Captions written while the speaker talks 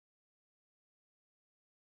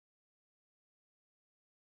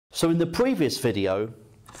So in the previous video,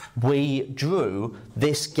 we drew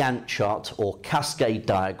this Gantt chart or cascade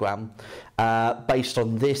diagram based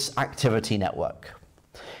on this activity network.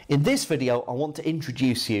 In this video, I want to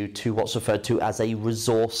introduce you to what's referred to as a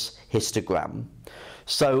resource histogram.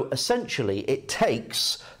 So essentially, it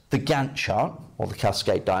takes the Gantt chart or the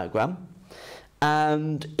cascade diagram,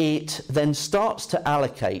 and it then starts to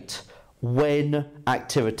allocate when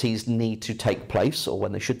activities need to take place or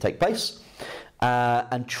when they should take place,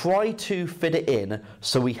 and try to fit it in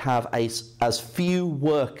so we have as few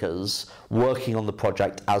workers working on the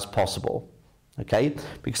project as possible. Okay,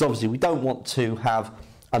 because obviously we don't want to have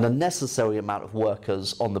an unnecessary amount of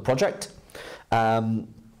workers on the project.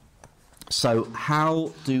 So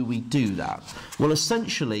how do we do that? Well,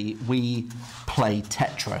 essentially we play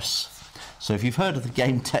Tetris. So if you've heard of the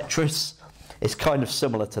game Tetris, it's kind of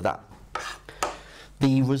similar to that.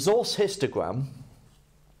 The resource histogram,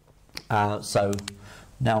 so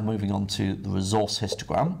now moving on to the resource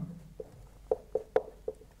histogram.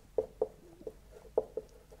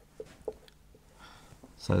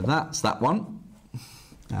 So that's that one.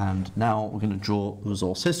 And now we're going to draw the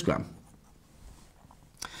resource histogram.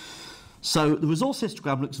 So the resource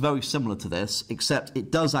histogram looks very similar to this, except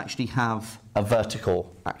it does actually have a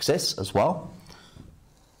vertical axis as well.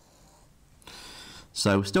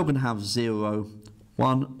 So we're still going to have 0,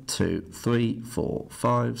 1, 2, 3, 4,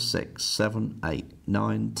 5, 6, 7, 8,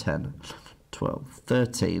 9, 10, 12,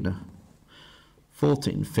 13,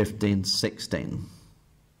 14, 15, 16.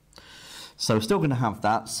 So we're still going to have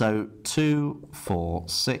that. So 2, 4,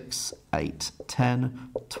 6, 8, 10,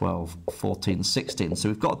 12, 14, 16. So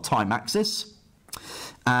we've got a time axis.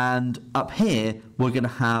 And up here, we're going to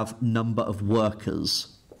have number of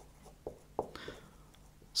workers.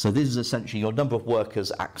 So this is essentially your number of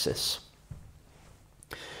workers axis.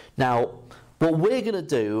 Now, what we're going to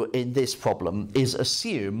do in this problem is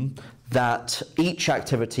assume that each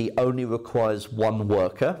activity only requires one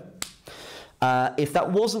worker. If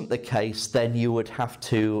that wasn't the case, then you would have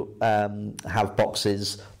to have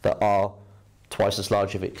boxes that are twice as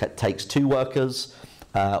large if it takes 2 workers,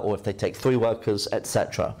 or if they take 3 workers,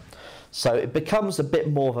 etc. So it becomes a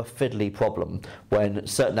bit more of a fiddly problem when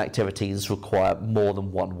certain activities require more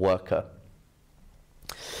than one worker.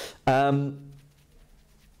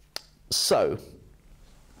 So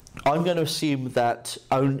I'm going to assume that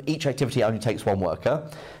each activity only takes one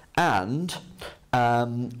worker, and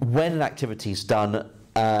when an activity is done,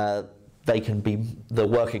 the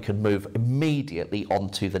worker can move immediately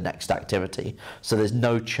onto the next activity. So there's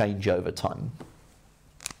no changeover time.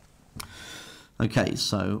 Okay,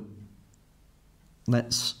 so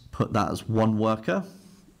let's put that as 1 worker.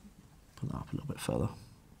 Put that up a little bit further.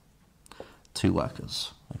 2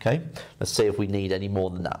 workers. Okay, let's see if we need any more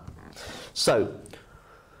than that. So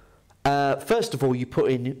first of all, you put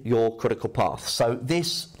in your critical path. So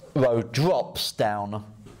this row drops down,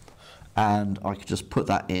 and I could just put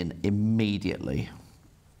that in immediately.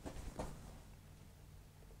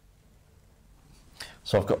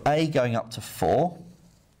 So I've got A going up to 4.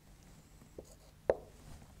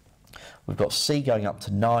 We've got C going up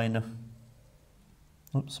to 9.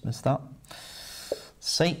 Oops, missed that.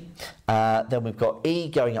 C. Then we've got E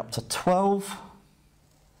going up to 12.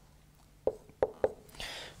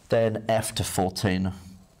 Then F to 14.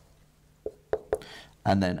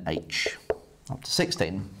 And then H up to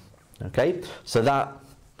 16. Okay, so that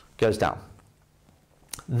goes down.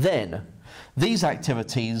 Then these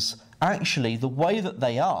activities, actually the way that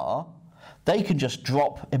they are, they can just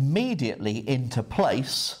drop immediately into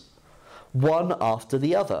place, one after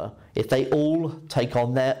the other, if they all take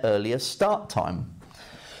on their earliest start time.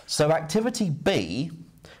 So activity B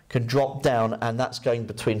can drop down, and that's going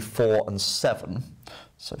between 4 and 7.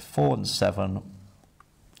 So 4 and 7,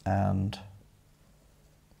 and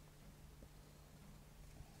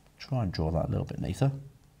try and draw that a little bit neater.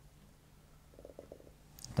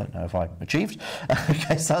 Don't know if I achieved.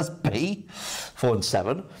 Okay, so that's B, 4 and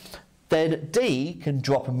 7. Then D can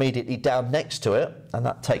drop immediately down next to it, and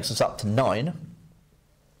that takes us up to 9.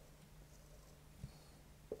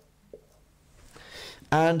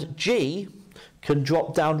 And G can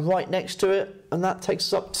drop down right next to it, and that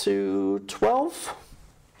takes us up to 12.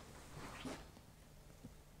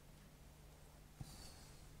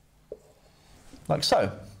 Like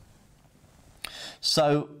so.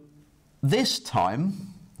 So this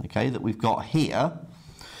time, okay, that we've got here,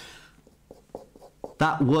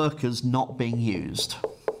 that worker's not being used.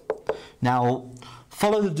 Now,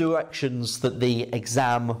 follow the directions that the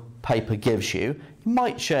exam paper gives you. It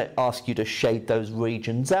might ask you to shade those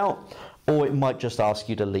regions out. or it might just ask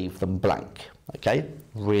you to leave them blank. Okay,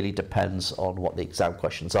 really depends on what the exam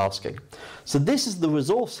question's asking. So this is the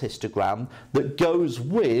resource histogram that goes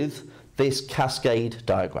with this cascade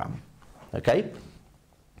diagram. Okay.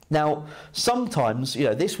 Now, sometimes,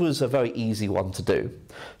 this was a very easy one to do.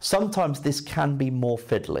 Sometimes this can be more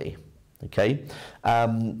fiddly, okay,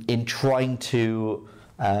 in trying to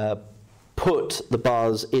put the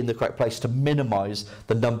bars in the correct place to minimize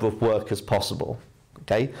the number of workers possible,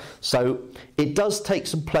 okay. So it does take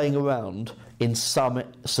some playing around in some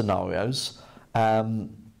scenarios. I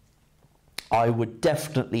would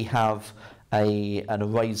definitely have an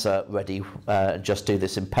eraser ready, just do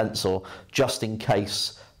this in pencil, just in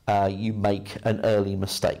case you make an early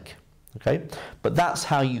mistake. Okay, but that's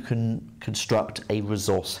how you can construct a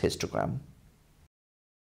resource histogram.